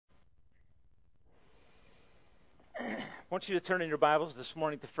I want you to turn in your Bibles this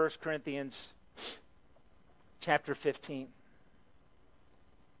morning to 1 Corinthians chapter 15.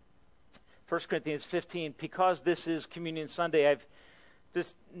 1 Corinthians 15, because this is Communion Sunday, I've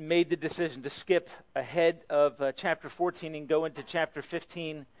just made the decision to skip ahead of chapter 14 and go into chapter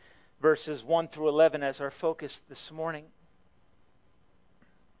 15, verses 1 through 11 as our focus this morning.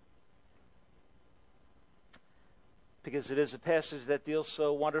 Because it is a passage that deals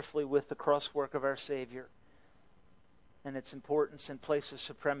so wonderfully with the cross work of our Savior and its importance and place of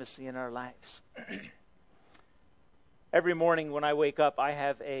supremacy in our lives. Every morning when I wake up, I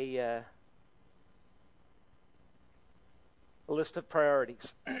have a list of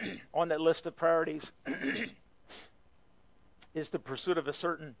priorities. On that list of priorities is the pursuit of a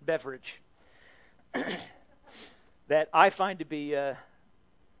certain beverage that I find to be, if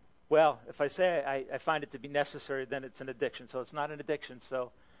I say I find it to be necessary, then it's an addiction. So it's not an addiction.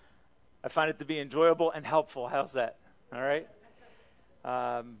 So I find it to be enjoyable and helpful. How's that? All right?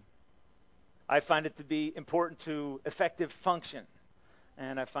 I find it to be important to effective function.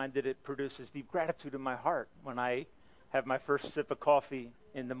 And I find that it produces deep gratitude in my heart when I have my first sip of coffee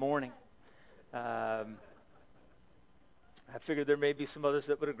in the morning. I figured there may be some others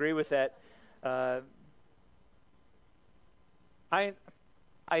that would agree with that. I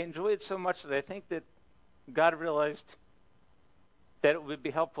enjoy it so much that I think that God realized that it would be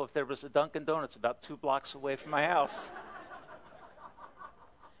helpful if there was a Dunkin' Donuts about 2 blocks away from my house.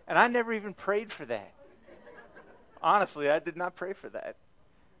 And I never even prayed for that. Honestly, I did not pray for that.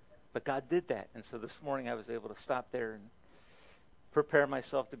 But God did that. And so this morning I was able to stop there and prepare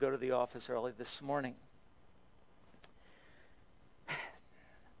myself to go to the office early this morning.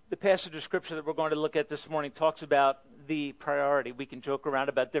 The passage of Scripture that we're going to look at this morning talks about the priority. We can joke around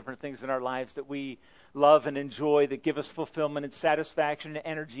about different things in our lives that we love and enjoy, that give us fulfillment and satisfaction and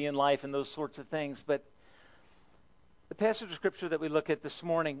energy in life and those sorts of things. But the passage of Scripture that we look at this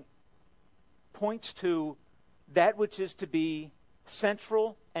morning points to that which is to be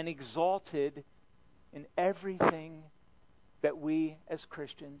central and exalted in everything that we as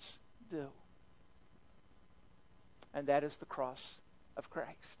Christians do. And that is the cross of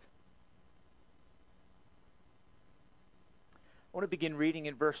Christ. I want to begin reading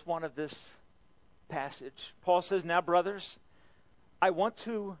in verse 1 of this passage. Paul says, "Now, brothers, I want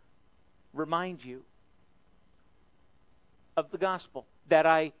to remind you of the gospel that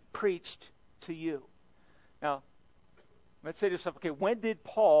I preached to you." Now, let's say to yourself, okay, when did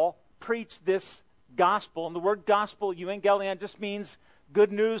Paul preach this gospel? And the word gospel, euangelion, just means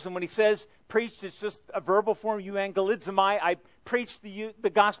good news. And when he says preached, it's just a verbal form, euangelizomai. I preached the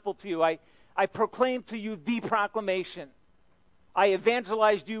gospel to you. I proclaimed to you the proclamation. I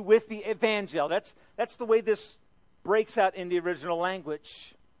evangelized you with the evangel. That's the way this breaks out in the original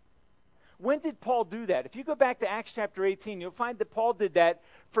language. When did Paul do that? If you go back to Acts chapter 18, you'll find that Paul did that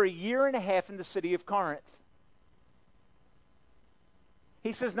for 1.5 years in the city of Corinth.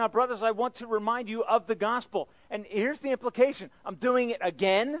 He says, "Now, brothers, I want to remind you of the gospel." And here's the implication. I'm doing it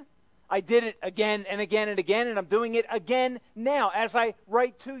again. I did it again and again and again, and I'm doing it again now as I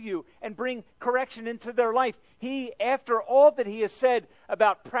write to you and bring correction into their life. He, after all that he has said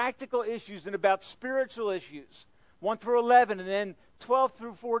about practical issues and about spiritual issues, 1 through 11 and then 12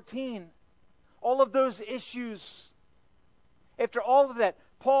 through 14, all of those issues, after all of that,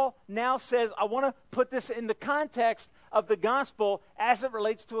 Paul now says, I want to put this in the context of the gospel as it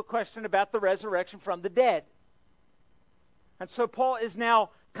relates to a question about the resurrection from the dead. And so Paul is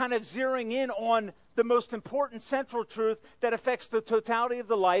now kind of zeroing in on the most important central truth that affects the totality of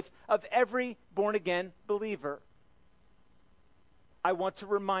the life of every born-again believer. I want to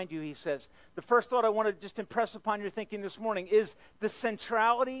remind you, he says. The first thought I want to just impress upon your thinking this morning is the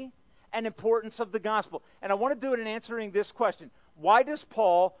centrality and importance of the gospel. And I want to do it in answering this question. Why does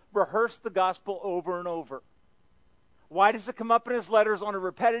Paul rehearse the gospel over and over? Why does it come up in his letters on a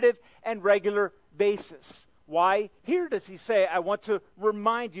repetitive and regular basis? Why here does he say, I want to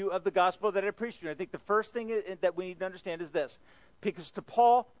remind you of the gospel that I preached to you? I think the first thing that we need to understand is this. Because to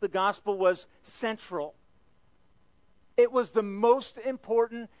Paul, the gospel was central. It was the most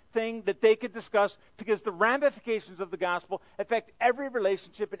important thing that they could discuss because the ramifications of the gospel affect every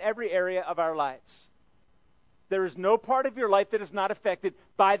relationship in every area of our lives. There is no part of your life that is not affected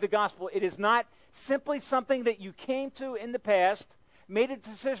by the gospel. It is not simply something that you came to in the past, made a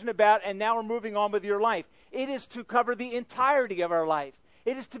decision about, and now are moving on with your life. It is to cover the entirety of our life.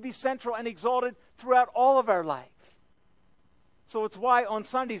 It is to be central and exalted throughout all of our life. So it's why on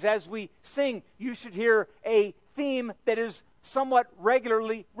Sundays as we sing, you should hear a theme that is somewhat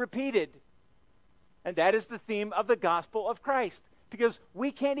regularly repeated. And that is the theme of the gospel of Christ. Because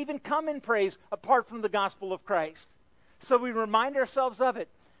we can't even come in praise apart from the gospel of Christ. So we remind ourselves of it.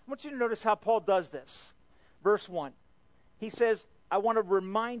 I want you to notice how Paul does this. Verse 1. He says, I want to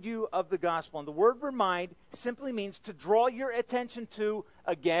remind you of the gospel. And the word remind simply means to draw your attention to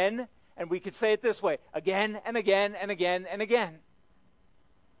again, and we could say it this way, again and again and again and again.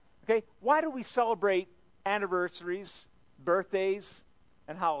 Okay? Why do we celebrate anniversaries, birthdays,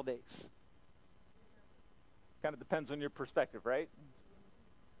 and holidays? Kind of depends on your perspective, right?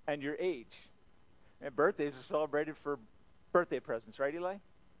 And your age. And birthdays are celebrated for birthday presents, right, Eli?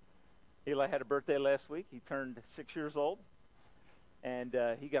 Eli had a birthday last week. He turned 6 years old. And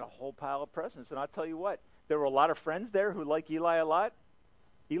he got a whole pile of presents. And I'll tell you what, there were a lot of friends there who like Eli a lot.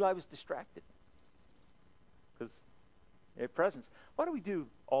 Eli was distracted because they had presents. Why do we do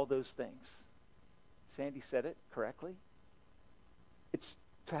all those things? Sandy said it correctly. It's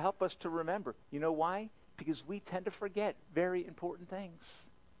to help us to remember. You know why? Because we tend to forget very important things.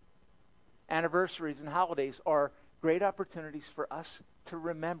 Anniversaries and holidays are great opportunities for us to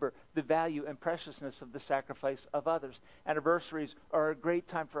remember the value and preciousness of the sacrifice of others. Anniversaries are a great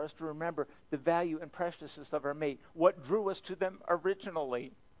time for us to remember the value and preciousness of our mate, what drew us to them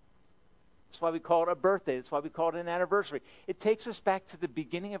originally. That's why we call it a birthday. That's why we call it an anniversary. It takes us back to the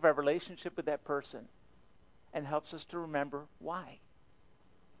beginning of our relationship with that person and helps us to remember why.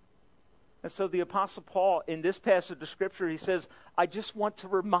 And so the Apostle Paul, in this passage of Scripture, he says, I just want to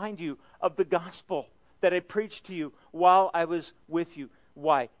remind you of the gospel that I preached to you while I was with you.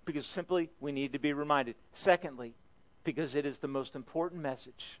 Why? Because simply we need to be reminded. Secondly, because it is the most important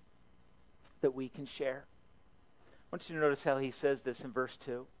message that we can share. I want you to notice how he says this in verse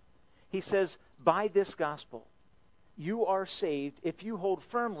 2. He says, by this gospel, you are saved if you hold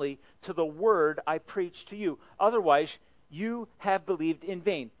firmly to the word I preached to you. Otherwise, you have believed in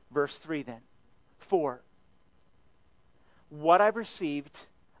vain. Verse 3 then. 4. What I've received,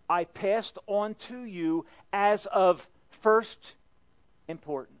 I passed on to you as of first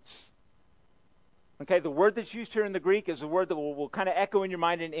importance. Okay, the word that's used here in the Greek is a word that will kind of echo in your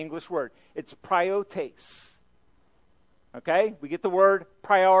mind an English word. It's priotes. Okay, we get the word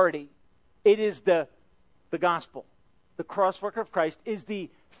priority. It is the gospel. The cross work of Christ is the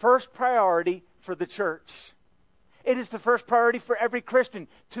first priority for the church. It is the first priority for every Christian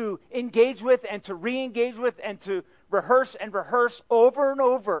to engage with and to re-engage with and to rehearse over and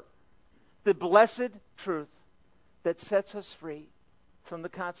over the blessed truth that sets us free from the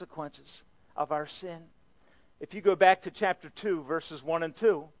consequences of our sin. If you go back to chapter 2, verses 1 and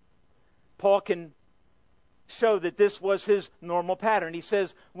 2, Paul can show that this was his normal pattern. He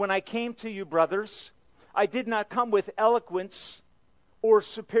says, when I came to you, brothers, I did not come with eloquence or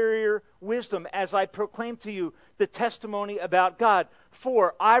superior wisdom as I proclaim to you the testimony about God.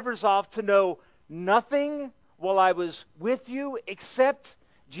 For I've resolved to know nothing while I was with you except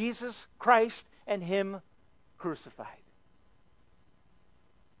Jesus Christ and Him crucified.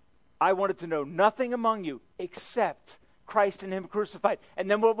 I wanted to know nothing among you except Christ and Him crucified.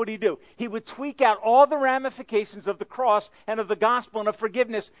 And then what would he do? He would tweak out all the ramifications of the cross and of the gospel and of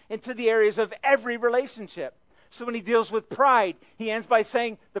forgiveness into the areas of every relationship. So when he deals with pride, he ends by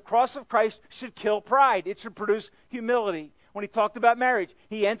saying the cross of Christ should kill pride. It should produce humility. When he talked about marriage,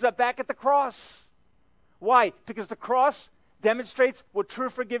 he ends up back at the cross. Why? Because the cross demonstrates what true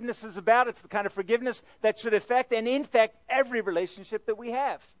forgiveness is about. It's the kind of forgiveness that should affect and infect every relationship that we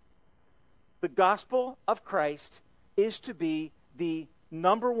have. The gospel of Christ is to be the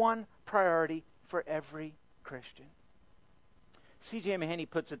number one priority for every Christian. C.J. Mahaney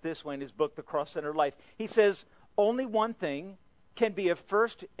puts it this way in his book, The Cross-Centered Life. He says, only one thing can be of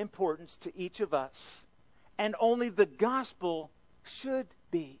first importance to each of us, and only the gospel should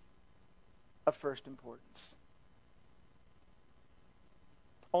be of first importance.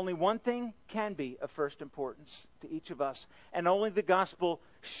 Only one thing can be of first importance to each of us, and only the gospel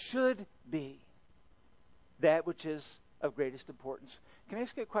should be that which is of greatest importance. Can I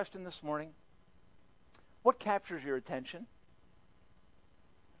ask you a question this morning? What captures your attention?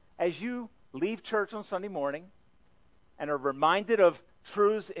 As you leave church on Sunday morning and are reminded of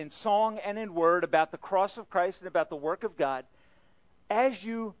truths in song and in word about the cross of Christ and about the work of God, as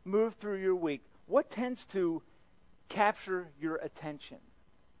you move through your week, what tends to capture your attention?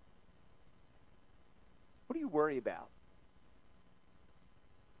 What do you worry about?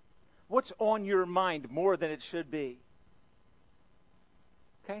 What's on your mind more than it should be?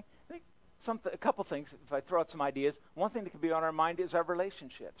 Okay? I think a couple things, if I throw out some ideas. One thing that could be on our mind is our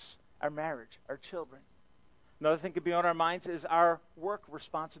relationships, our marriage, our children. Another thing could be on our minds is our work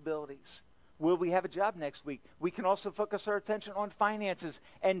responsibilities. Will we have a job next week? We can also focus our attention on finances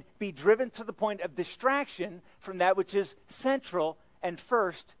and be driven to the point of distraction from that which is central and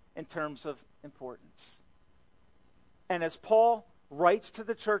first in terms of importance. And as Paul writes to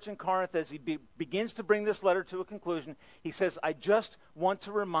the church in Corinth, as he begins to bring this letter to a conclusion, he says, I just want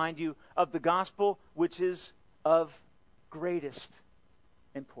to remind you of the gospel, which is of greatest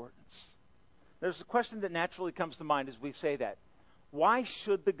importance. There's a question that naturally comes to mind as we say that. Why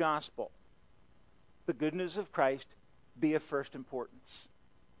should the gospel, the good news of Christ, be of first importance?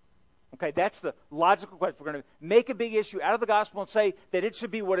 Okay, that's the logical question. We're going to make a big issue out of the gospel and say that it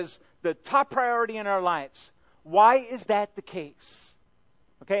should be what is the top priority in our lives. Why is that the case?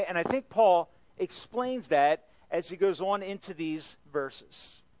 Okay, and I think Paul explains that as he goes on into these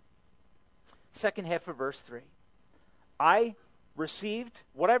verses. Second half of verse 3. I received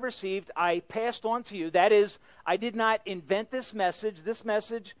what I received, I passed on to you. That is, I did not invent this message. This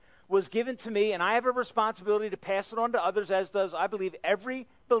message was given to me, and I have a responsibility to pass it on to others, as does, I believe, every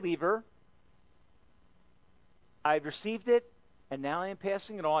believer. I received it, and now I am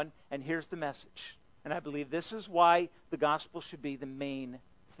passing it on, and here's the message. And I believe this is why the gospel should be the main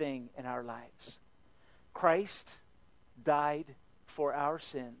thing in our lives. Christ died for our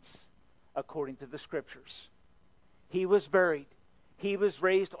sins according to the Scriptures. He was buried. He was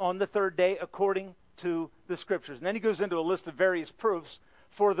raised on the third day according to the Scriptures. And then he goes into a list of various proofs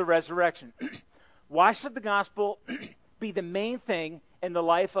for the resurrection. Why should the gospel be the main thing in the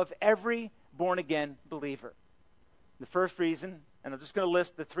life of every born-again believer? The first reason, and I'm just going to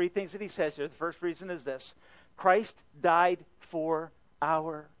list the three things that he says here. The first reason is this: Christ died for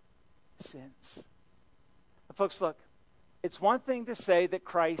our sins. Now, folks, look, it's one thing to say that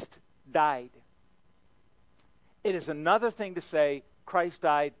Christ died. It is another thing to say Christ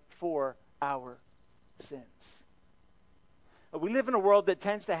died for our sins. We live in a world that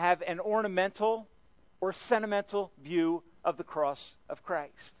tends to have an ornamental or sentimental view of the cross of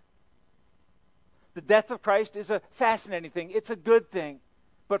Christ. The death of Christ is a fascinating thing. It's a good thing.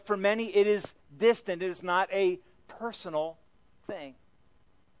 But for many, it is distant. It is not a personal thing.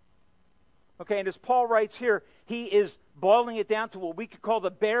 Okay, and as Paul writes here, he is boiling it down to what we could call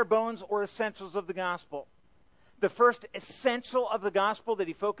the bare bones or essentials of the gospel. The first essential of the gospel that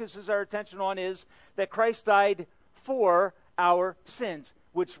he focuses our attention on is that Christ died for our sins,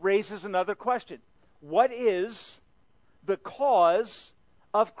 which raises another question. What is the cause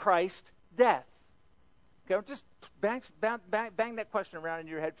of Christ's death? Okay, just bang that question around in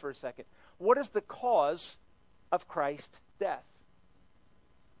your head for a second. What is the cause of Christ's death?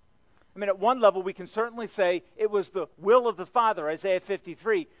 I mean, at one level, we can certainly say it was the will of the Father, Isaiah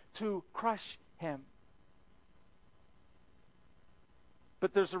 53, to crush him.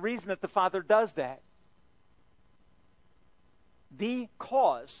 But there's a reason that the Father does that. The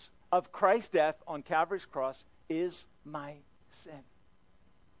cause of Christ's death on Calvary's cross is my sin.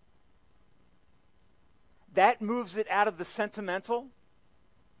 That moves it out of the sentimental.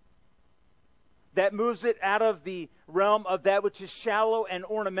 That moves it out of the realm of that which is shallow and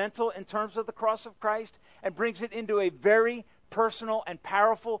ornamental in terms of the cross of Christ, and brings it into a very personal and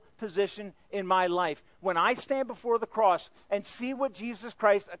powerful position in my life. When I stand before the cross and see what Jesus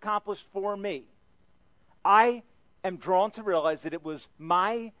Christ accomplished for me, I am drawn to realize that it was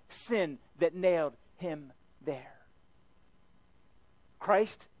my sin that nailed him there.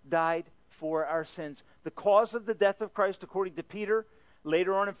 Christ died for our sins. The cause of the death of Christ, according to Peter,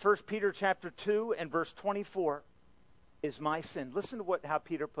 later on in 1 Peter chapter 2 and verse 24, is my sin. Listen to how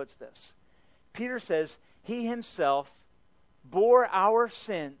Peter puts this. Peter says, he himself bore our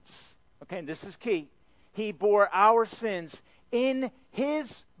sins. Okay, and this is key. He bore our sins in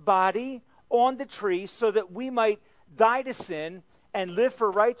his body on the tree so that we might die to sin and live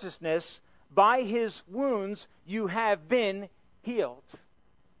for righteousness. By his wounds you have been healed.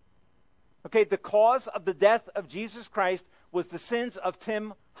 Okay, the cause of the death of Jesus Christ was the sins of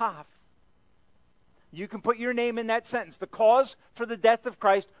Tim Hoff. You can put your name in that sentence. The cause for the death of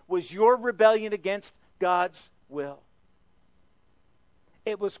Christ was your rebellion against God's will.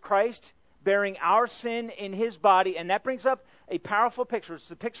 It was Christ bearing our sin in his body, and that brings up a powerful picture. It's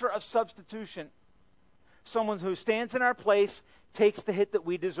the picture of substitution. Someone who stands in our place takes the hit that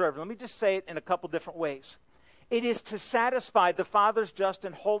we deserve. Let me just say it in a couple different ways. It is to satisfy the Father's just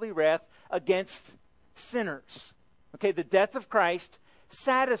and holy wrath against sinners. Okay, the death of Christ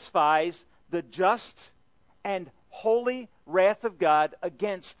satisfies the just and holy wrath of God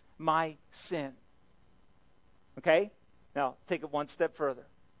against my sin. Okay? Now, take it one step further.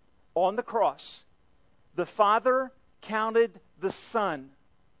 On the cross, the Father counted the Son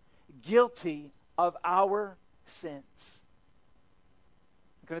guilty of our sins.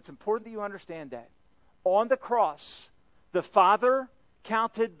 Okay, it's important that you understand that. On the cross, the Father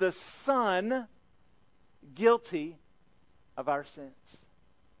counted the Son guilty of our sins.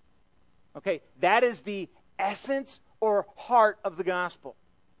 Okay, that is the essence or heart of the gospel.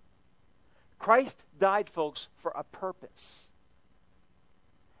 Christ died, folks, for a purpose.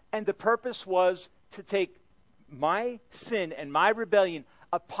 And the purpose was to take my sin and my rebellion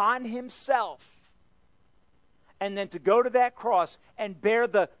upon himself, and then to go to that cross and bear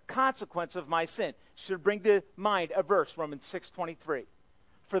the consequence of my sin. Should bring to mind a verse, Romans 6:23.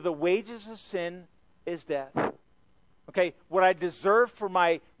 For the wages of sin is death. Okay, what I deserve for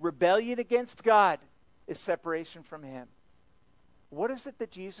my rebellion against God is separation from him. What is it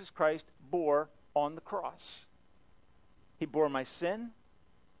that Jesus Christ bore on the cross? He bore my sin,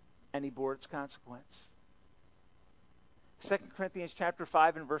 and he bore its consequence. 2 Corinthians chapter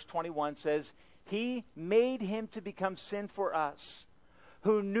 5 and verse 21 says, he made him to become sin for us,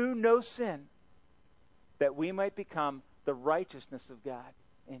 who knew no sin, that we might become the righteousness of God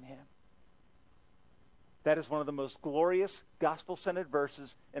in him. That is one of the most glorious gospel-centered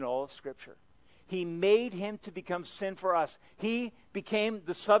verses in all of Scripture. He made him to become sin for us. He became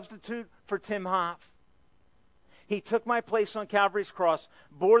the substitute for Tim Hoff. He took my place on Calvary's cross,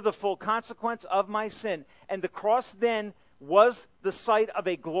 bore the full consequence of my sin, and the cross then was the site of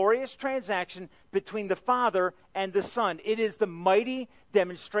a glorious transaction between the Father and the Son. It is the mighty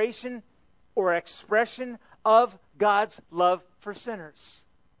demonstration or expression of God's love for sinners.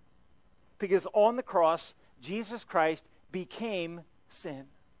 Because on the cross, Jesus Christ became sin.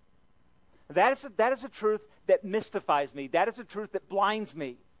 That is a truth that mystifies me. That is a truth that blinds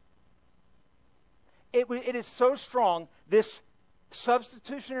me. It is so strong, this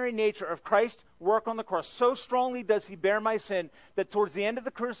substitutionary nature of Christ's work on the cross. So strongly does he bear my sin that towards the end of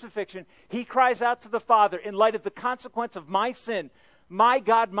the crucifixion, he cries out to the Father in light of the consequence of my sin, my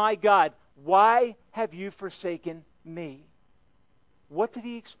God, why have you forsaken me? What did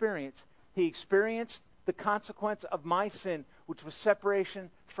he experience? He experienced the consequence of my sin, which was separation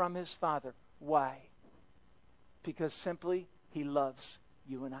from his Father. Why? Because simply he loves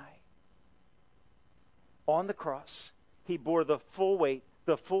you and I. On the cross, he bore the full weight,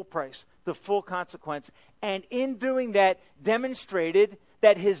 the full price, the full consequence, and in doing that demonstrated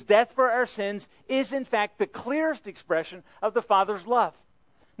that his death for our sins is in fact the clearest expression of the Father's love.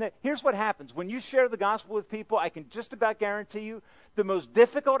 Now, here's what happens. When you share the gospel with people, I can just about guarantee you the most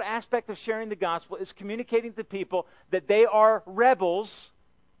difficult aspect of sharing the gospel is communicating to people that they are rebels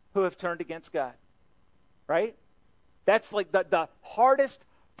who have turned against God. Right? That's like the hardest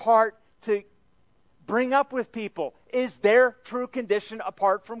part to bring up with people is their true condition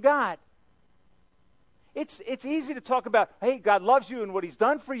apart from God. It's easy to talk about, hey, God loves you and what he's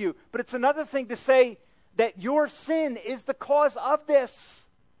done for you, but it's another thing to say that your sin is the cause of this.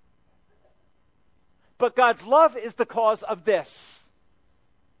 But God's love is the cause of this.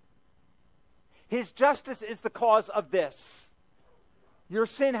 His justice is the cause of this. Your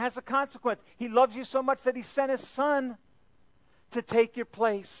sin has a consequence. He loves you so much that he sent his Son to take your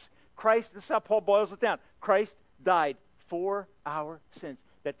place. Christ, this is how Paul boils it down. Christ died for our sins.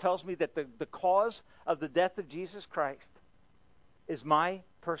 That tells me that the cause of the death of Jesus Christ is my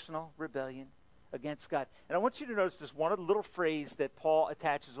personal rebellion against God. And I want you to notice just one little phrase that Paul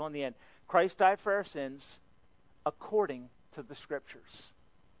attaches on the end. Christ died for our sins according to the Scriptures.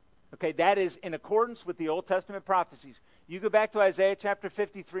 Okay, that is in accordance with the Old Testament prophecies. You go back to Isaiah chapter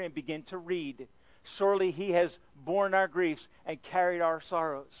 53 and begin to read. Surely he has borne our griefs and carried our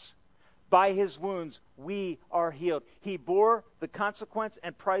sorrows. By his wounds we are healed. He bore the consequence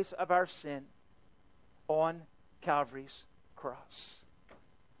and price of our sin on Calvary's cross.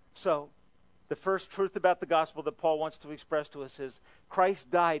 So, the first truth about the gospel that Paul wants to express to us is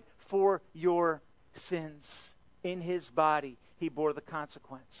Christ died for your sins. In his body, he bore the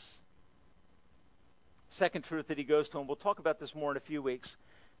consequence. Second truth that he goes to, and we'll talk about this more in a few weeks,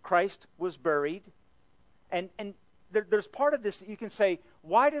 Christ was buried. And there's part of this that you can say,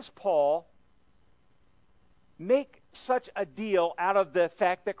 why does Paul make such a deal out of the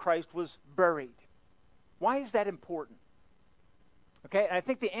fact that Christ was buried? Why is that important? Okay, and I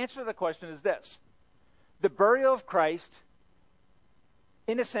think the answer to the question is this. The burial of Christ,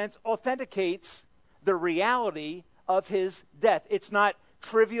 in a sense, authenticates the reality of his death. It's not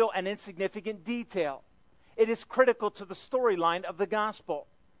trivial and insignificant detail. It is critical to the storyline of the gospel.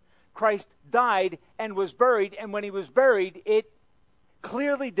 Christ died and was buried, and when he was buried, it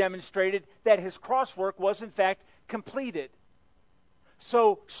clearly demonstrated that his cross work was in fact completed.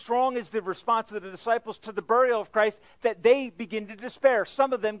 So strong is the response of the disciples to the burial of Christ that they begin to despair.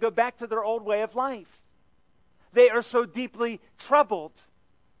 Some of them go back to their old way of life. They are so deeply troubled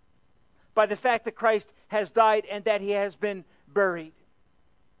by the fact that Christ has died and that he has been buried.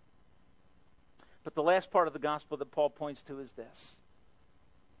 But the last part of the gospel that Paul points to is this.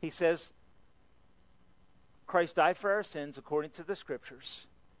 He says, Christ died for our sins according to the Scriptures.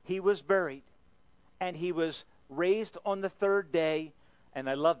 He was buried, and he was raised on the third day, and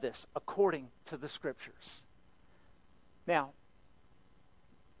I love this, according to the Scriptures. Now,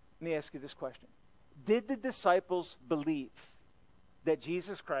 let me ask you this question. Did the disciples believe that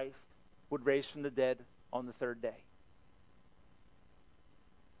Jesus Christ would raise from the dead on the third day?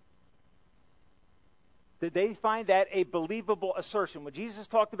 Did they find that a believable assertion? When Jesus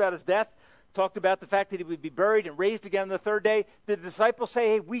talked about his death, talked about the fact that he would be buried and raised again on the third day, did the disciples say,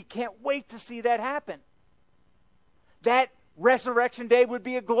 hey, we can't wait to see that happen? That resurrection day would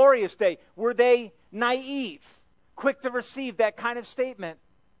be a glorious day. Were they naive, quick to receive that kind of statement?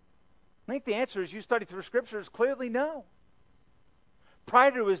 I think the answer, as you study through Scripture, is clearly no.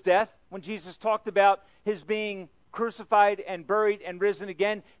 Prior to his death, when Jesus talked about his being crucified and buried and risen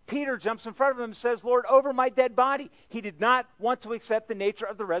again, Peter jumps in front of him and says, Lord, over my dead body. He did not want to accept the nature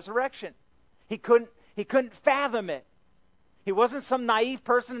of the resurrection. He couldn't fathom it. He wasn't some naive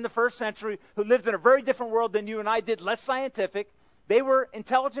person in the first century who lived in a very different world than you and I did, less scientific. They were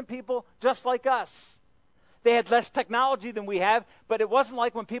intelligent people just like us. They had less technology than we have, but it wasn't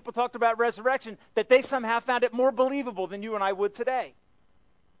like when people talked about resurrection that they somehow found it more believable than you and I would today.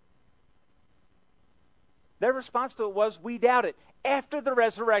 Their response to it was, we doubt it. After the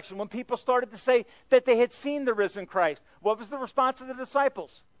resurrection, when people started to say that they had seen the risen Christ, what was the response of the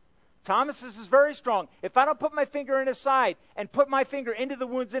disciples? Thomas, this is very strong. If I don't put my finger in his side and put my finger into the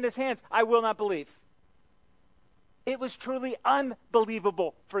wounds in his hands, I will not believe. It was truly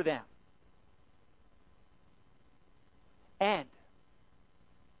unbelievable for them. And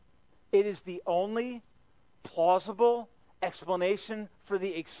it is the only plausible explanation for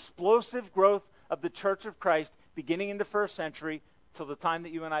the explosive growth of the Church of Christ beginning in the first century till the time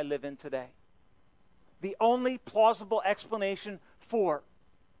that you and I live in today. The only plausible explanation for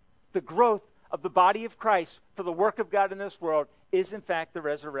the growth of the body of Christ, for the work of God in this world, is in fact the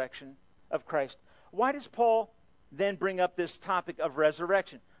resurrection of Christ. Why does Paul then bring up this topic of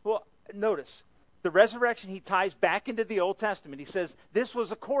resurrection? Well, notice, the resurrection he ties back into the Old Testament. He says, this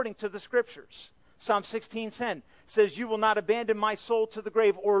was according to the Scriptures. Psalm 16:10 says, you will not abandon my soul to the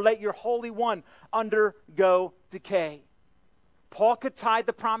grave or let your Holy One undergo decay. Paul could tie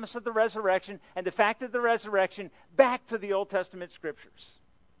the promise of the resurrection and the fact of the resurrection back to the Old Testament Scriptures.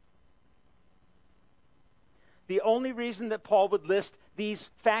 The only reason that Paul would list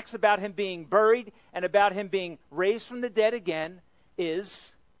these facts about him being buried and about him being raised from the dead again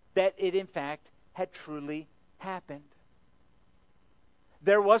is that it in fact had truly happened.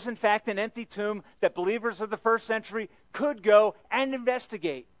 There was, in fact, an empty tomb that believers of the first century could go and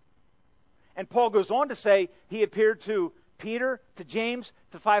investigate. And Paul goes on to say he appeared to Peter, to James,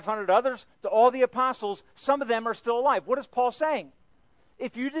 to 500 others, to all the apostles. Some of them are still alive. What is Paul saying?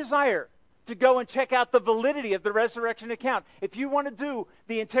 If you desire to go and check out the validity of the resurrection account, if you want to do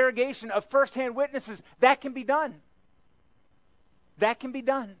the interrogation of firsthand witnesses, that can be done. That can be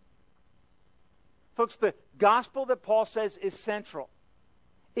done. Folks, the gospel that Paul says is central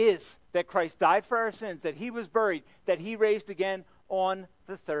is that Christ died for our sins, that he was buried, that he raised again on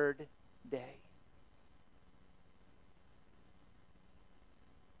the third day.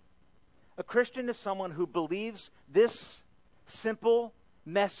 A Christian is someone who believes this simple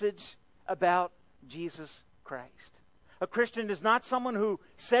message about Jesus Christ. A Christian is not someone who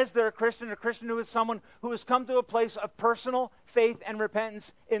says they're a Christian who is someone who has come to a place of personal faith and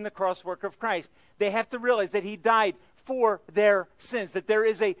repentance in the cross work of Christ. They have to realize that he died for their sins, that there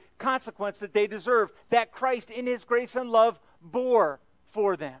is a consequence that they deserve, that Christ in his grace and love bore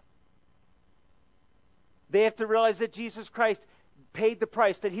for them. They have to realize that Jesus Christ paid the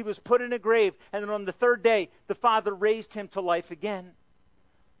price, that he was put in a grave, and then on the third day, the Father raised him to life again.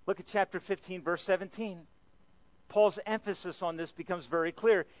 Look at chapter 15, verse 17. Paul's emphasis on this becomes very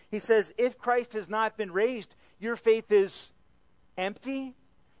clear. He says, if Christ has not been raised, your faith is empty.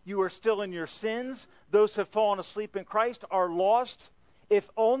 You are still in your sins. Those who have fallen asleep in Christ are lost. If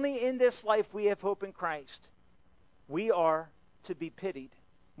only in this life we have hope in Christ, we are to be pitied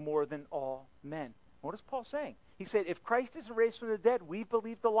more than all men. What is Paul saying? He said, if Christ isn't raised from the dead, we've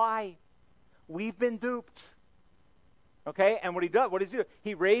believed the lie. We've been duped. Okay, and what does he do?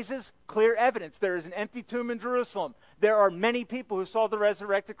 He raises clear evidence. There is an empty tomb in Jerusalem. There are many people who saw the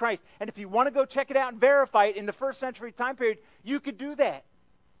resurrected Christ. And if you want to go check it out and verify it in the first century time period, you could do that.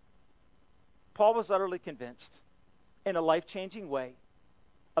 Paul was utterly convinced in a life-changing way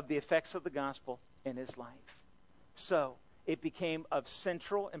of the effects of the gospel in his life. So it became of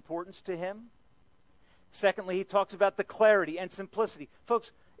central importance to him. Secondly, he talks about the clarity and simplicity.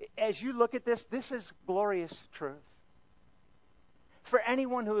 Folks, as you look at this, this is glorious truth. For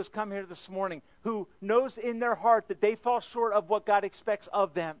anyone who has come here this morning who knows in their heart that they fall short of what God expects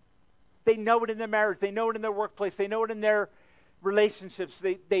of them. They know it in their marriage. They know it in their workplace. They know it in their relationships.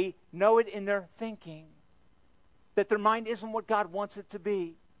 They know it in their thinking. That their mind isn't what God wants it to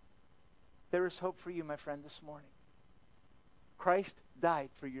be. There is hope for you, my friend, this morning. Christ died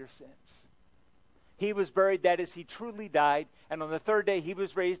for your sins. He was buried, that is, he truly died, and on the third day he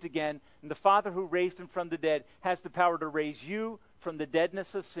was raised again, and the Father who raised him from the dead has the power to raise you from the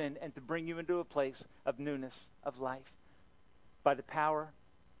deadness of sin and to bring you into a place of newness of life by the power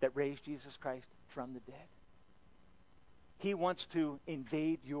that raised Jesus Christ from the dead. He wants to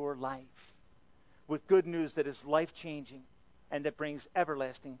invade your life with good news that is life-changing and that brings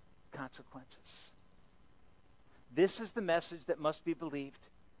everlasting consequences. This is the message that must be believed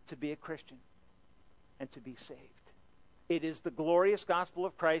to be a Christian and to be saved. It is the glorious gospel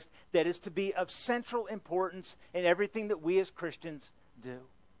of Christ that is to be of central importance in everything that we as Christians do.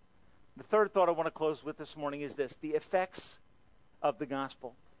 The third thought I want to close with this morning is this: the effects of the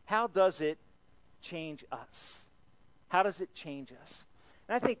gospel. How does it change us? How does it change us?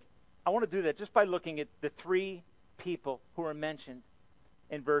 And I think I want to do that just by looking at the three people who are mentioned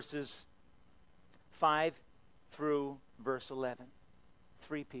in verses 5 through verse 11.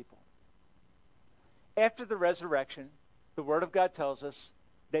 Three people. After the resurrection, the Word of God tells us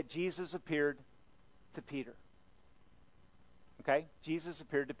that Jesus appeared to Peter. Okay? Jesus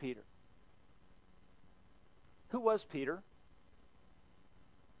appeared to Peter. Who was Peter?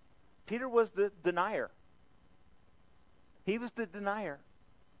 Peter was the denier. He was the denier.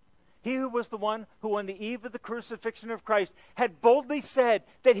 He who was the one who on the eve of the crucifixion of Christ had boldly said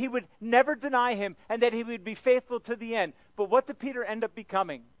that he would never deny him and that he would be faithful to the end. But what did Peter end up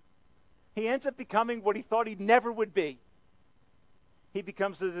becoming? He ends up becoming what he thought he never would be. He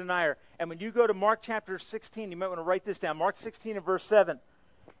becomes the denier. And when you go to Mark chapter 16, you might want to write this down. Mark 16 and verse 7.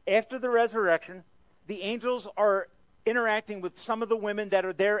 After the resurrection, the angels are interacting with some of the women that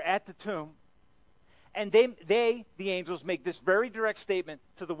are there at the tomb. And they, the angels, make this very direct statement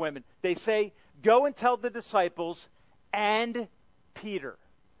to the women. They say, go and tell the disciples and Peter.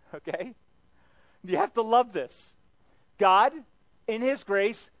 Okay? You have to love this. God, in his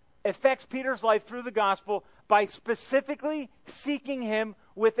grace, affects Peter's life through the gospel by specifically seeking him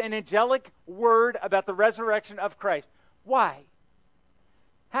with an angelic word about the resurrection of Christ. Why?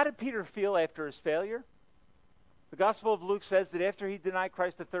 How did Peter feel after his failure? The Gospel of Luke says that after he denied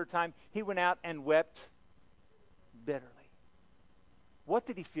Christ the third time, he went out and wept bitterly. What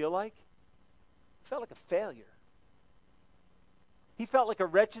did he feel like? He felt like a failure. He felt like a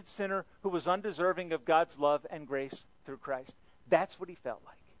wretched sinner who was undeserving of God's love and grace through Christ. That's what he felt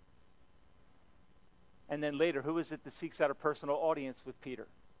like. And then later, who is it that seeks out a personal audience with Peter?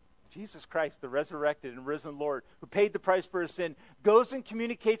 Jesus Christ, the resurrected and risen Lord, who paid the price for his sin, goes and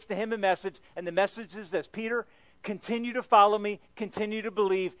communicates to him a message, and the message is this: Peter, continue to follow me, continue to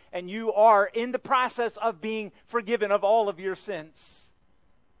believe, and you are in the process of being forgiven of all of your sins.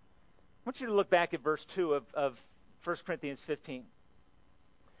 I want you to look back at verse 2 of 1 Corinthians 15.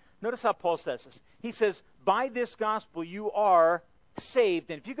 Notice how Paul says this. He says, by this gospel you are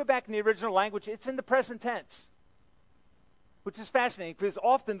saved. And if you go back in the original language, it's in the present tense, which is fascinating because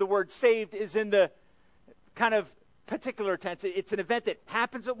often the word saved is in the kind of particular tense. It's an event that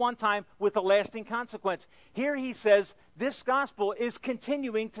happens at one time with a lasting consequence. Here he says, this gospel is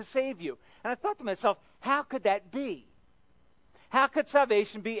continuing to save you. And I thought to myself, how could that be? How could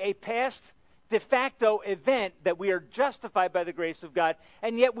salvation be a past de facto event that we are justified by the grace of God,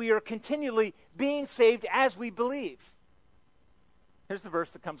 and yet we are continually being saved as we believe? Here's the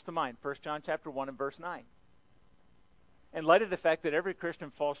verse that comes to mind, 1 John chapter 1 and verse 9. In light of the fact that every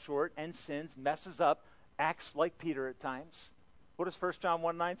Christian falls short and sins, messes up, acts like Peter at times, what does 1 John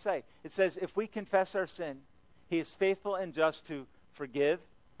 1:9 say? It says, if we confess our sin, he is faithful and just to forgive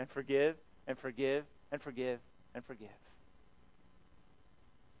and forgive and forgive and forgive and forgive.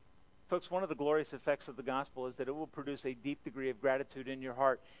 Folks, one of the glorious effects of the gospel is that it will produce a deep degree of gratitude in your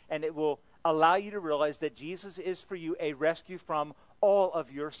heart, and it will allow you to realize that Jesus is for you a rescue from all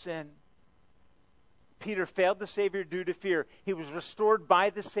of your sin. Peter failed the Savior due to fear. He was restored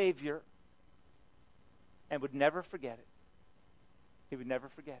by the Savior and would never forget it. He would never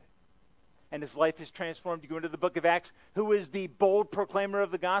forget it. And his life is transformed. You go into the book of Acts. Who is the bold proclaimer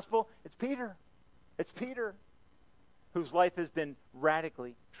of the gospel? It's Peter. It's Peter, whose life has been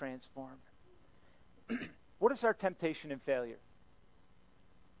radically transformed. What is our temptation and failure?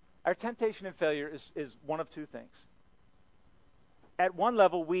 Our temptation and failure is one of two things. At one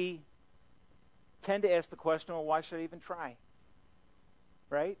level, we tend to ask the question, well, why should I even try?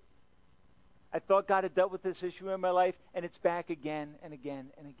 Right? I thought God had dealt with this issue in my life, and it's back again and again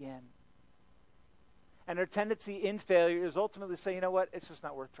and again. And our tendency in failure is ultimately to say, you know what, it's just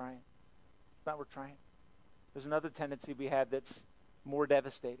not worth trying. It's not worth trying. There's another tendency we have that's more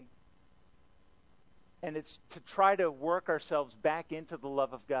devastating. And it's to try to work ourselves back into the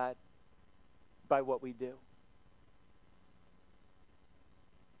love of God by what we do.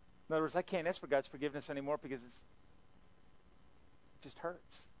 In other words, I can't ask for God's forgiveness anymore because it just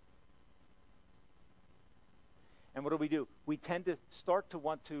hurts. And what do? We tend to start to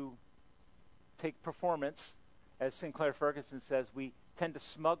want to take performance, as Sinclair Ferguson says, we tend to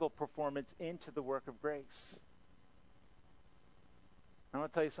smuggle performance into the work of grace. I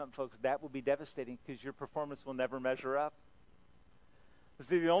want to tell you something, folks, that will be devastating because your performance will never measure up.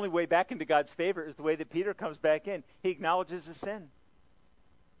 See, the only way back into God's favor is the way that Peter comes back in. He acknowledges his sin.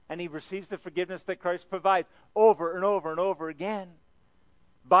 And he receives the forgiveness that Christ provides over and over and over again.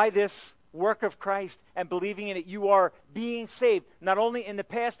 By this work of Christ and believing in it, you are being saved. Not only in the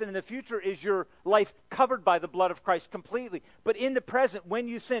past and in the future is your life covered by the blood of Christ completely, but in the present, when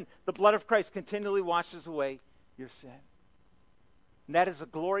you sin, the blood of Christ continually washes away your sin. And that is a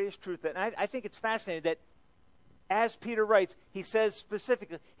glorious truth. And I think it's fascinating that as Peter writes, he says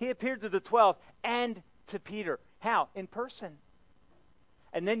specifically, he appeared to the 12 and to Peter. How? In person.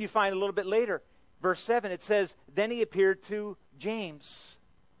 And then you find a little bit later, verse 7, it says, then he appeared to James,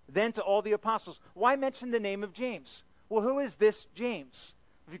 then to all the apostles. Why mention the name of James? Well, who is this James?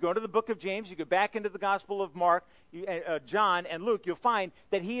 If you go to the book of James, you go back into the Gospel of Mark, John, and Luke, you'll find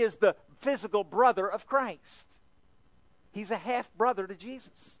that he is the physical brother of Christ. He's a half-brother to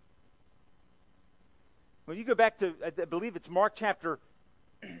Jesus. When you go back to, I believe it's Mark chapter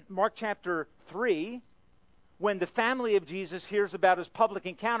 3, when the family of Jesus hears about his public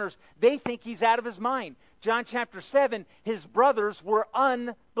encounters, they think he's out of his mind. John chapter 7, his brothers were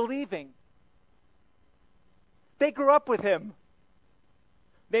unbelieving. They grew up with him.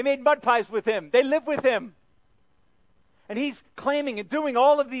 They made mud pies with him. They lived with him. And he's claiming and doing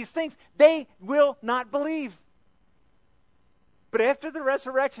all of these things. They will not believe. But after the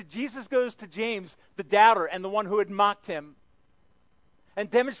resurrection, Jesus goes to James, the doubter, and the one who had mocked him, and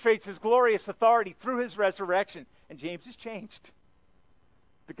demonstrates his glorious authority through his resurrection. And James is changed.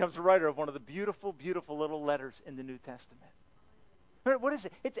 Becomes the writer of one of the beautiful, beautiful little letters in the New Testament. What is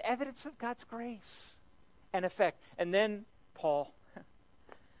it? It's evidence of God's grace and effect. And then Paul,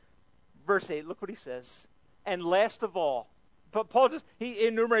 verse 8, look what he says. And last of all, but Paul he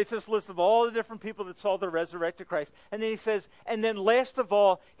enumerates this list of all the different people that saw the resurrected Christ. And then he says, and then last of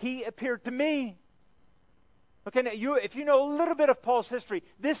all, he appeared to me. Okay, now if you know a little bit of Paul's history,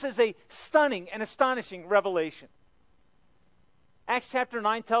 this is a stunning and astonishing revelation. Acts chapter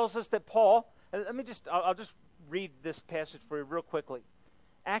 9 tells us that Paul, I'll just read this passage for you real quickly.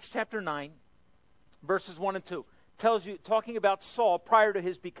 Acts chapter 9, verses 1 and 2, tells you, talking about Saul prior to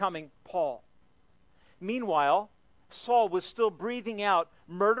his becoming Paul. Meanwhile, Saul was still breathing out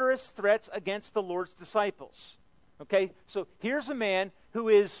murderous threats against the Lord's disciples. Okay, so here's a man who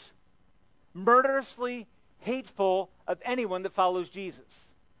is murderously hateful of anyone that follows Jesus.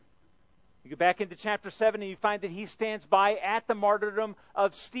 You go back into chapter 7 and you find that he stands by at the martyrdom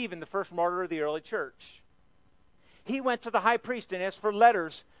of Stephen, the first martyr of the early church. He went to the high priest and asked for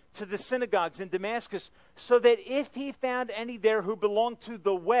letters to the synagogues in Damascus so that if he found any there who belonged to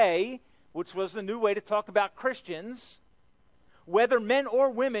the way, which was a new way to talk about Christians, whether men or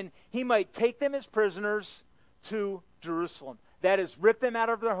women, he might take them as prisoners to Jerusalem. That is, rip them out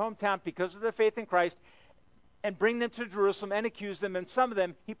of their hometown because of their faith in Christ and bring them to Jerusalem and accuse them, and some of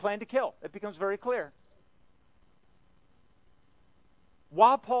them he planned to kill. It becomes very clear.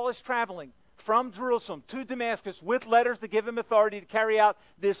 While Paul is traveling from Jerusalem to Damascus with letters that give him authority to carry out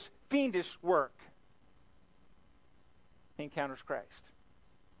this fiendish work, he encounters Christ.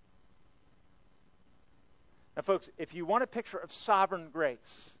 Now, folks, if you want a picture of sovereign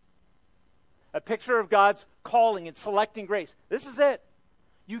grace, a picture of God's calling and selecting grace, this is it.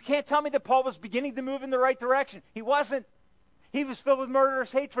 You can't tell me that Paul was beginning to move in the right direction. He wasn't. He was filled with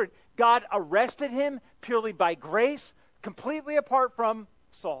murderous hatred. God arrested him purely by grace, completely apart from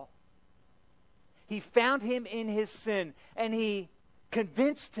Saul. He found him in his sin, and he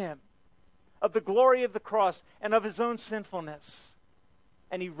convinced him of the glory of the cross and of his own sinfulness.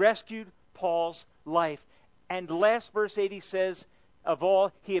 And he rescued Paul's life. And last verse 8, he says, of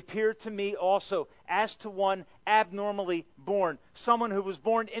all, he appeared to me also as to one abnormally born. Someone who was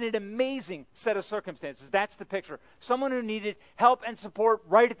born in an amazing set of circumstances. That's the picture. Someone who needed help and support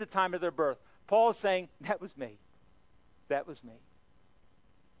right at the time of their birth. Paul is saying, that was me. That was me.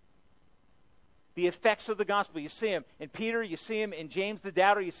 The effects of the gospel. You see them in Peter, you see them in James the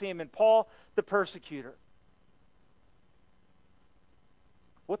doubter, you see them in Paul the persecutor.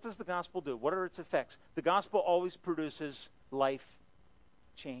 What does the gospel do? What are its effects? The gospel always produces life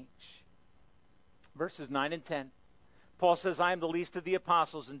change. Verses 9 and 10. Paul says, I am the least of the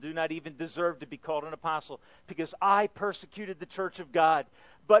apostles and do not even deserve to be called an apostle because I persecuted the church of God.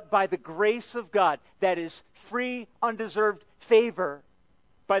 But by the grace of God, that is free, undeserved favor,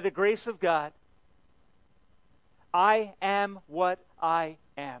 by the grace of God, I am what I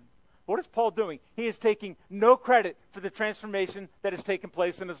am. What is Paul doing? He is taking no credit for the transformation that has taken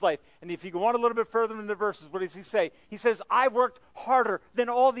place in his life. And if you go on a little bit further in the verses, what does he say? He says, I worked harder than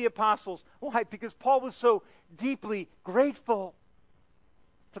all the apostles. Why? Because Paul was so deeply grateful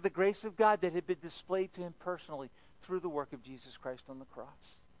for the grace of God that had been displayed to him personally through the work of Jesus Christ on the cross.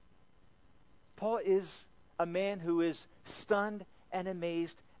 Paul is a man who is stunned and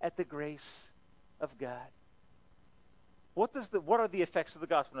amazed at the grace of God. What are the effects of the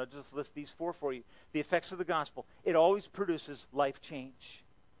gospel? I'll just list these four for you. The effects of the gospel. It always produces life change.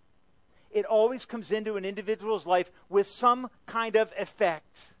 It always comes into an individual's life with some kind of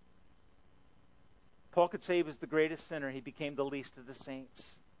effect. Paul could say he was the greatest sinner. He became the least of the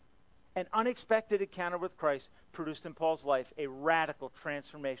saints. An unexpected encounter with Christ produced in Paul's life a radical,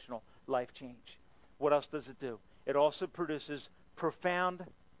 transformational life change. What else does it do? It also produces profound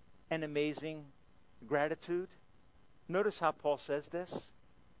and amazing gratitude. Notice how Paul says this.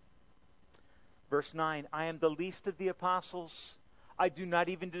 Verse 9, I am the least of the apostles. I do not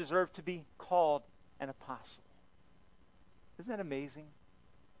even deserve to be called an apostle. Isn't that amazing?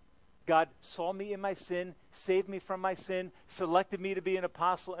 God saw me in my sin, saved me from my sin, selected me to be an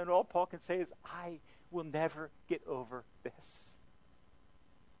apostle, and all Paul can say is, I will never get over this.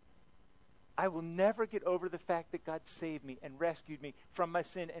 I will never get over the fact that God saved me and rescued me from my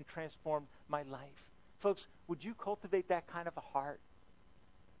sin and transformed my life. Folks, would you cultivate that kind of a heart?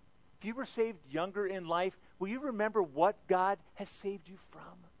 If you were saved younger in life, will you remember what God has saved you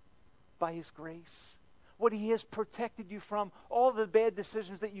from by His grace? What He has protected you from, all the bad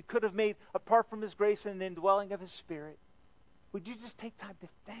decisions that you could have made apart from His grace and the indwelling of His Spirit. Would you just take time to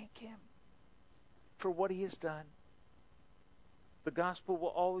thank Him for what He has done? The gospel will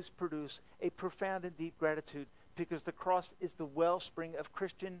always produce a profound and deep gratitude because the cross is the wellspring of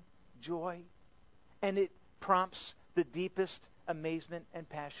Christian joy. And it prompts the deepest amazement and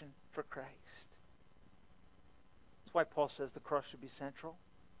passion for Christ. That's why Paul says the cross should be central.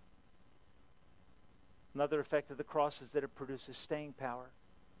 Another effect of the cross is that it produces staying power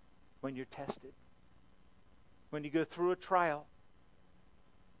when you're tested. When you go through a trial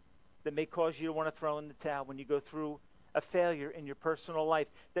that may cause you to want to throw in the towel. When you go through a failure in your personal life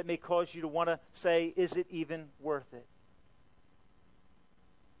that may cause you to want to say, is it even worth it?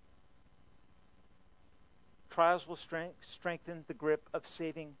 Trials will strengthen the grip of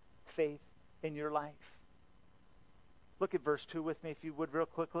saving faith in your life. Look at verse 2 with me, if you would, real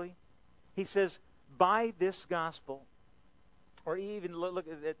quickly. He says, by this gospel, or even look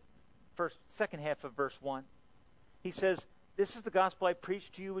at second half of verse 1. He says, this is the gospel I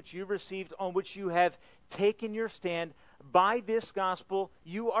preached to you, which you received, on which you have taken your stand. By this gospel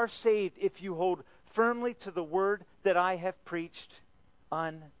you are saved if you hold firmly to the word that I have preached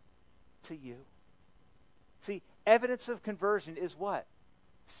unto you. See, evidence of conversion is what?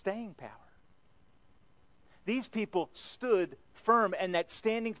 Staying power. These people stood firm, and that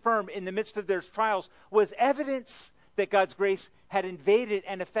standing firm in the midst of their trials was evidence that God's grace had invaded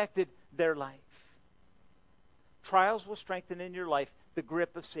and affected their life. Trials will strengthen in your life the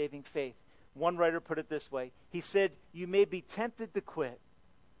grip of saving faith. One writer put it this way. He said, you may be tempted to quit,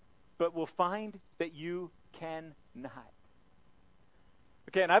 but will find that you cannot.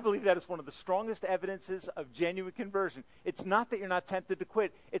 Okay, and I believe that is one of the strongest evidences of genuine conversion. It's not that you're not tempted to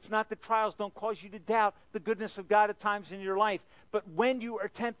quit. It's not that trials don't cause you to doubt the goodness of God at times in your life. But when you are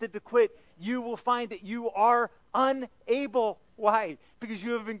tempted to quit, you will find that you are unable. Why? Because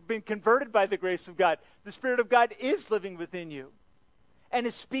you have been converted by the grace of God. The Spirit of God is living within you and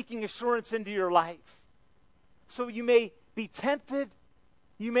is speaking assurance into your life. So you may be tempted,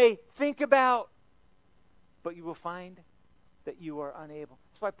 you may think about, but you will find that you are unable.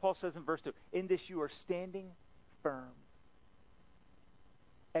 That's why Paul says in verse 2, in this you are standing firm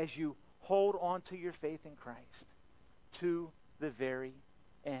as you hold on to your faith in Christ to the very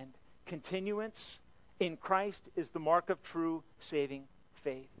end. Continuance in Christ is the mark of true saving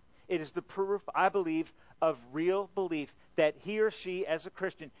faith. It is the proof, I believe, of real belief that he or she, as a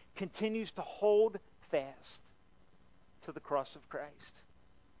Christian, continues to hold fast to the cross of Christ.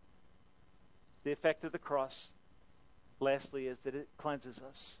 The effect of the cross, lastly, is that it cleanses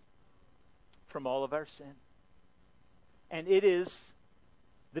us from all of our sin. And it is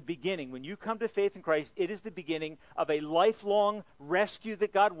the beginning. When you come to faith in Christ, it is the beginning of a lifelong rescue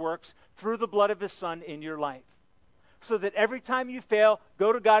that God works through the blood of his Son in your life. So that every time you fail,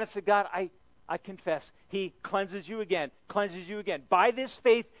 go to God and say, God, I confess. He cleanses you again, cleanses you again. By this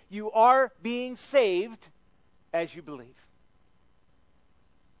faith, you are being saved as you believe.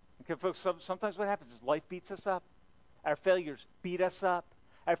 Okay, folks, sometimes what happens is life beats us up. Our failures beat us up.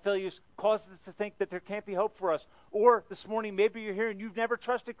 Our failures cause us to think that there can't be hope for us. Or this morning, maybe you're here and you've never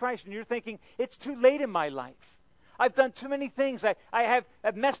trusted Christ and you're thinking, it's too late in my life. I've done too many things. I've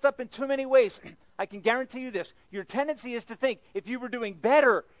messed up in too many ways. I can guarantee you this. Your tendency is to think if you were doing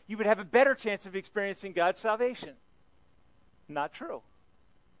better, you would have a better chance of experiencing God's salvation. Not true.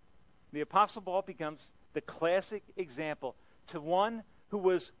 The Apostle Paul becomes the classic example. To one who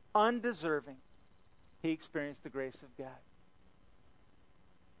was undeserving, he experienced the grace of God.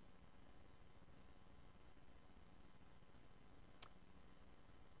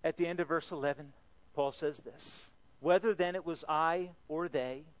 At the end of verse 11, Paul says this, whether then it was I or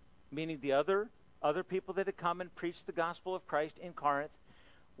they, meaning the other people that had come and preached the gospel of Christ in Corinth,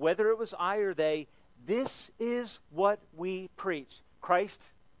 whether it was I or they, this is what we preach. Christ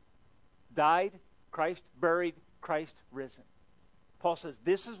died, Christ buried, Christ risen. Paul says,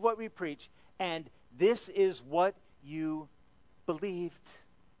 this is what we preach, and this is what you believed.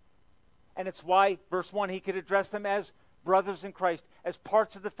 And it's why, verse 1, he could address them as brothers in Christ, as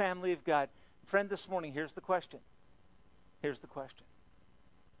parts of the family of God. Friend, this morning, here's the question. Here's the question.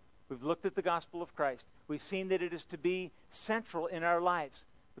 We've looked at the gospel of Christ. We've seen that it is to be central in our lives.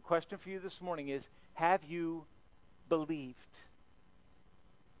 The question for you this morning is, have you believed?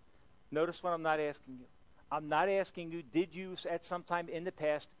 Notice what I'm not asking you. I'm not asking you, did you at some time in the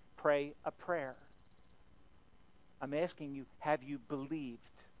past pray a prayer? I'm asking you, have you believed?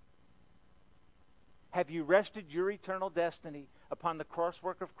 Have you rested your eternal destiny upon the cross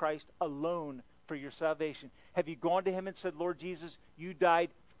work of Christ alone for your salvation? Have you gone to him and said, Lord Jesus, you died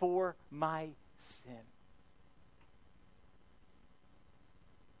for my sin?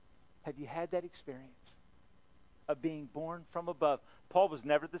 Have you had that experience of being born from above? Paul was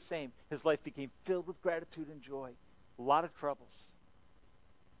never the same. His life became filled with gratitude and joy. A lot of troubles,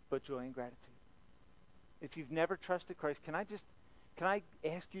 but joy and gratitude. If you've never trusted Christ, can I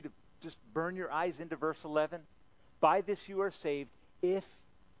ask you to just burn your eyes into verse 11? By this you are saved if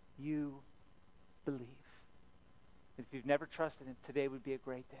you believe. If you've never trusted him, today would be a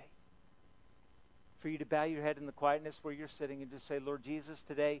great day for you to bow your head in the quietness where you're sitting and just say, Lord Jesus,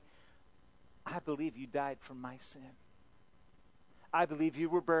 today I believe you died for my sin. I believe you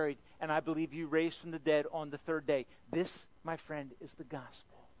were buried, and I believe you raised from the dead on the third day. This, my friend, is the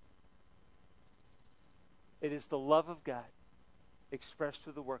gospel. It is the love of God expressed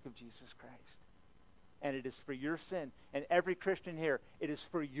through the work of Jesus Christ. And it is for your sin. And every Christian here, it is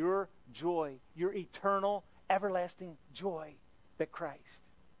for your joy, your eternal, everlasting joy that Christ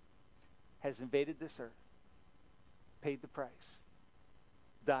has invaded this earth, paid the price,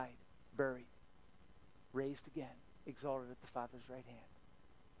 died, buried, raised again, exalted at the Father's right hand.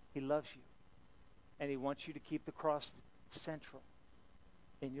 He loves you. And he wants you to keep the cross central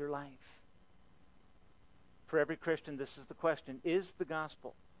in your life. For every Christian, this is the question. Is the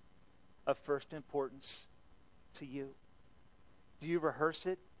gospel of first importance to you? Do you rehearse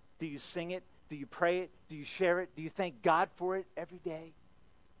it? Do you sing it? Do you pray it? Do you share it? Do you thank God for it every day?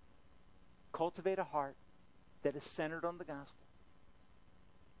 Cultivate a heart that is centered on the gospel.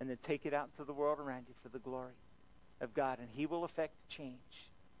 And then take it out into the world around you for the glory of God. And he will effect change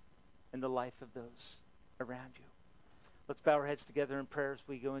in the life of those around you. Let's bow our heads together in prayer as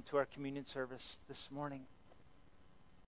we go into our communion service this morning.